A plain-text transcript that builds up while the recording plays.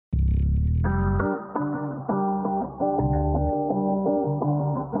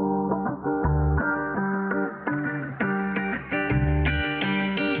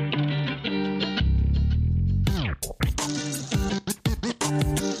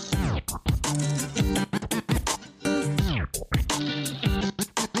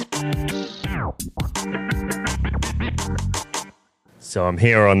So I'm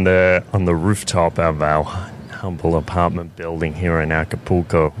here on the rooftop of our humble apartment building here in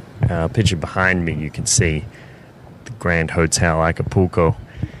Acapulco. Picture behind me, you can see the Grand Hotel Acapulco.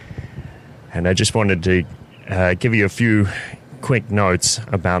 And I just wanted to give you a few quick notes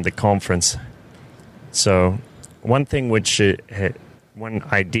about the conference. So one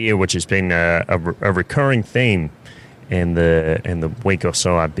idea which has been a recurring theme in the week or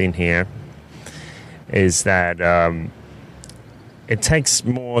so I've been here is that it takes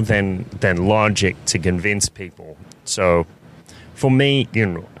more than logic to convince people. So for me,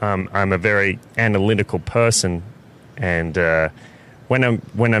 I'm a very analytical person, and when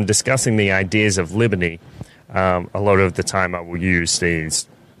I'm discussing the ideas of liberty, a lot of the time I will use these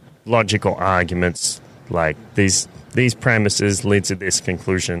logical arguments like these premises lead to this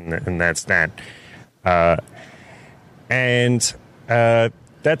conclusion, and that's that.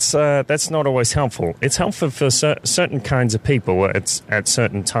 That's not always helpful. It's helpful for certain kinds of people at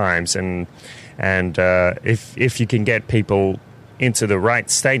certain times, and if you can get people into the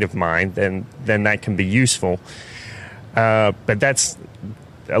right state of mind, then that can be useful. But that's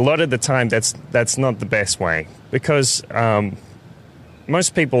a lot of the time that's not the best way, because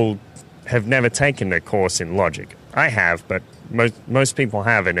most people have never taken a course in logic. I have, but most people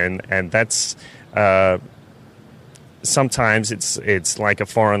haven't, and that's. Sometimes it's like a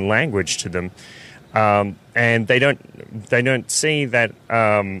foreign language to them, and they don't see that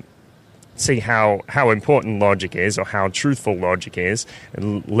see how important logic is, or how truthful logic is,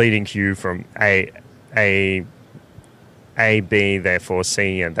 leading you from A B, therefore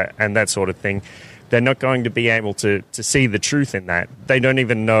C, and that sort of thing. They're not going to be able to see the truth in that. They don't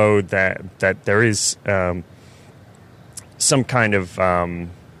even know that there is some kind of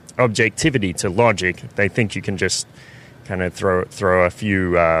objectivity to logic. They think you can just kind of throw a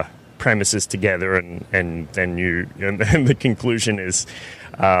few premises together, and then the conclusion is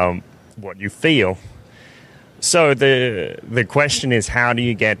what you feel. So the question is, how do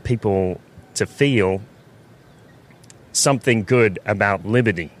you get people to feel something good about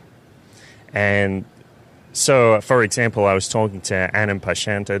liberty? And so, for example, I was talking to Anand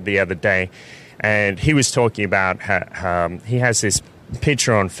Pashanta the other day, and he was talking about how he has this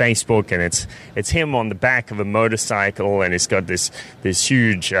picture on Facebook, and it's him on the back of a motorcycle, and he's got this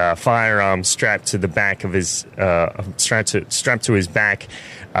huge firearm strapped to the back of his strapped to his back,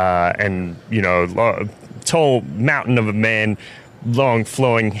 and tall mountain of a man, long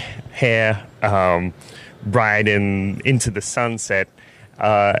flowing hair, riding into the sunset,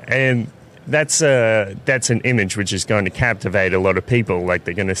 and that's an image which is going to captivate a lot of people. Like,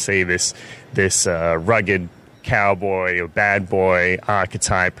 they're going to see this rugged cowboy or bad boy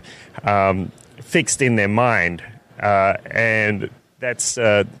archetype fixed in their mind, and that's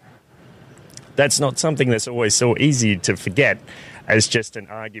not something that's always so easy to forget as just an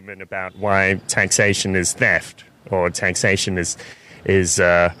argument about why taxation is theft, or taxation is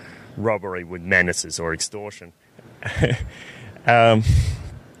robbery with menaces or extortion.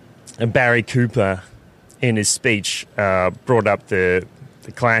 Barry Cooper, in his speech, brought up the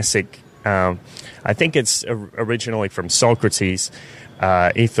classic. I think it's originally from Socrates,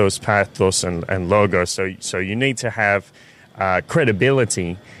 ethos, pathos, and logos. So you need to have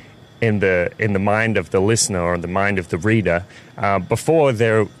credibility in the mind of the listener, or in the mind of the reader, before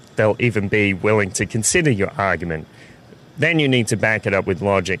they'll even be willing to consider your argument. Then you need to back it up with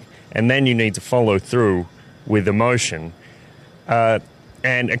logic, and then you need to follow through with emotion.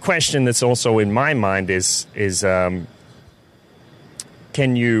 And a question that's also in my mind is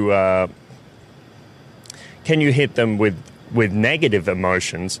can you hit them with negative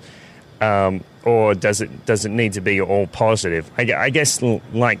emotions, or does it need to be all positive? I guess,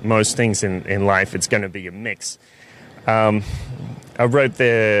 like most things in life, it's going to be a mix. I wrote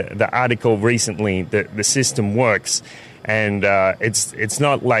the article recently that the system works, and it's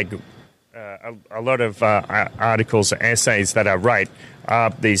not like a lot of articles or essays that I write are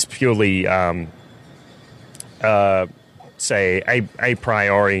these purely say a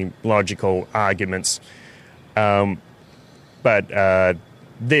priori logical arguments. But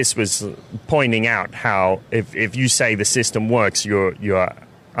this was pointing out how if you say the system works, you're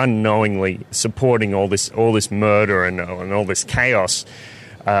unknowingly supporting all this murder and all this chaos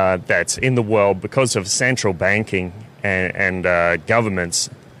that's in the world because of central banking and governments.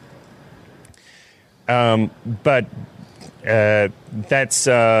 But that's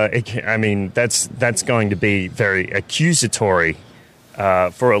going to be very accusatory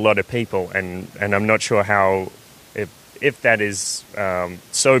for a lot of people, and I'm not sure how if that is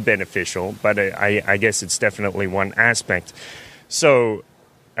so beneficial, but I guess it's definitely one aspect. So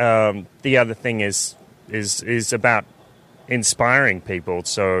the other thing is about inspiring people.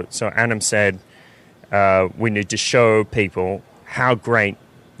 So Adam said we need to show people how great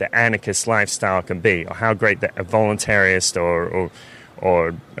the anarchist lifestyle can be, or how great a voluntarist or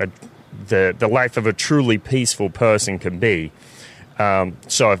the life of a truly peaceful person can be.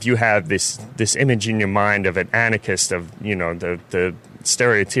 So if you have this image in your mind of an anarchist, of the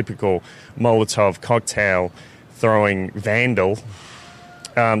stereotypical Molotov cocktail throwing vandal,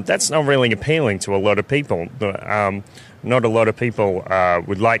 that's not really appealing to a lot of people. Not a lot of people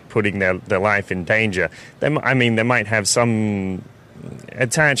would like putting their life in danger. They might have some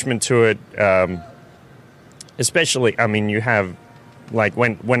attachment to it, especially, you have, like,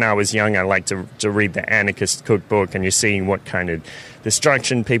 when I was young, I liked to read the Anarchist Cookbook, and you're seeing what kind of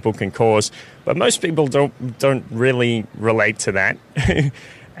destruction people can cause. But most people don't really relate to that.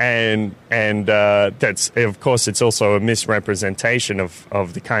 and that's, of course, it's also a misrepresentation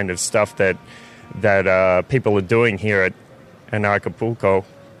of the kind of stuff that people are doing here at Anarchapulco.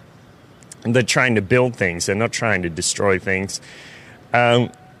 They're trying to build things. They're not trying to destroy things.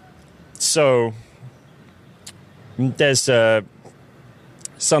 So there's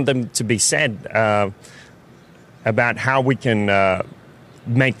something to be said about how we can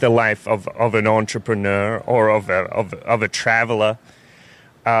make the life of an entrepreneur, or of a traveler,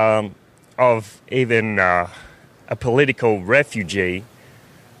 of even a political refugee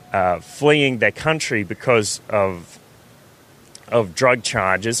fleeing their country because of drug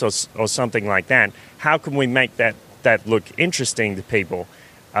charges or something like that. How can we make that look interesting to people?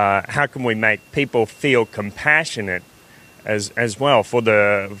 How can we make people feel compassionate as well for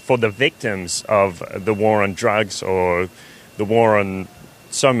the victims of the war on drugs, or the war on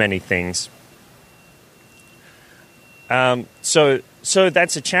so many things? So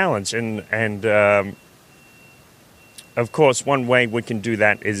that's a challenge, and of course, one way we can do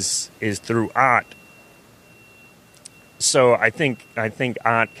that is through art. So I think art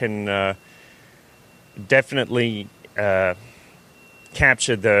can definitely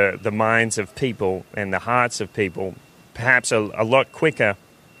capture the minds of people and the hearts of people, perhaps a lot quicker.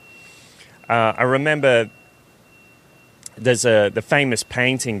 I remember there's the famous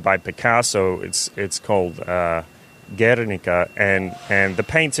painting by Picasso. It's called Guernica, and the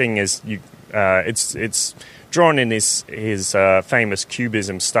painting is it's drawn in his famous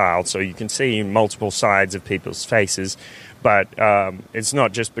Cubism style, so you can see multiple sides of people's faces. But it's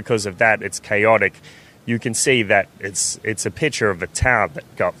not just because of that; it's chaotic. You can see that it's a picture of a town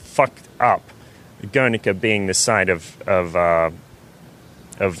that got fucked up. Guernica being the site of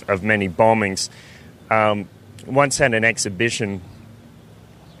many bombings. Once had an exhibition.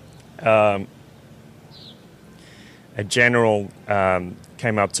 A general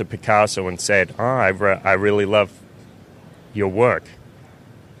came up to Picasso and said, I really love your work.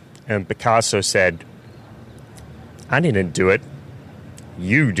 And Picasso said, I didn't do it.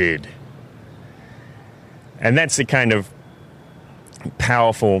 You did. And that's the kind of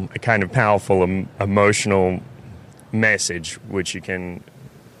powerful emotional message which you can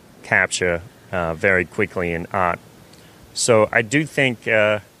capture very quickly in art. So I do think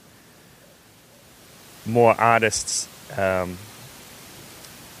more artists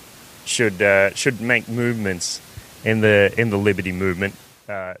should make movements in the liberty movement.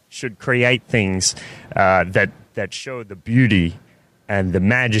 Should create things that show the beauty and the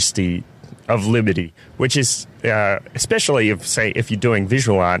majesty of liberty, which is especially if you're doing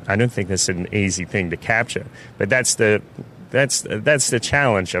visual art. I don't think that's an easy thing to capture, but that's the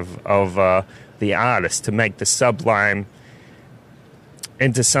challenge of the artist, to make the sublime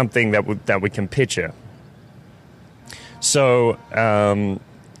into something that we can picture. So,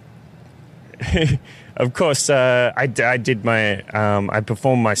 of course, I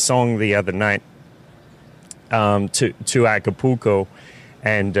performed my song the other night to Acapulco,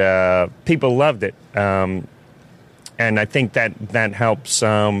 and people loved it. And I think that helps.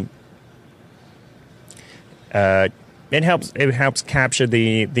 It helps capture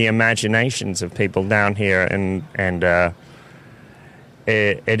the imaginations of people down here, and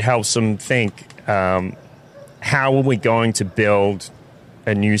it helps them think. How are we going to build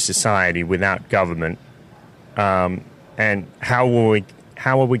a new society without government? And how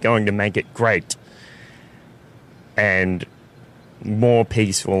are we going to make it great and more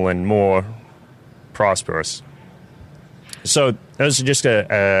peaceful and more prosperous? So those are just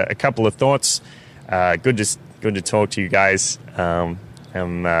a couple of thoughts. Good to talk to you guys.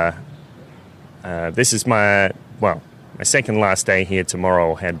 This is my second last day here.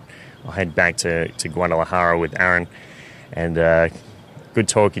 Tomorrow I'll head back to Guadalajara with Aaron, and good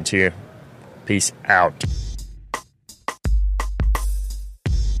talking to you. Peace out.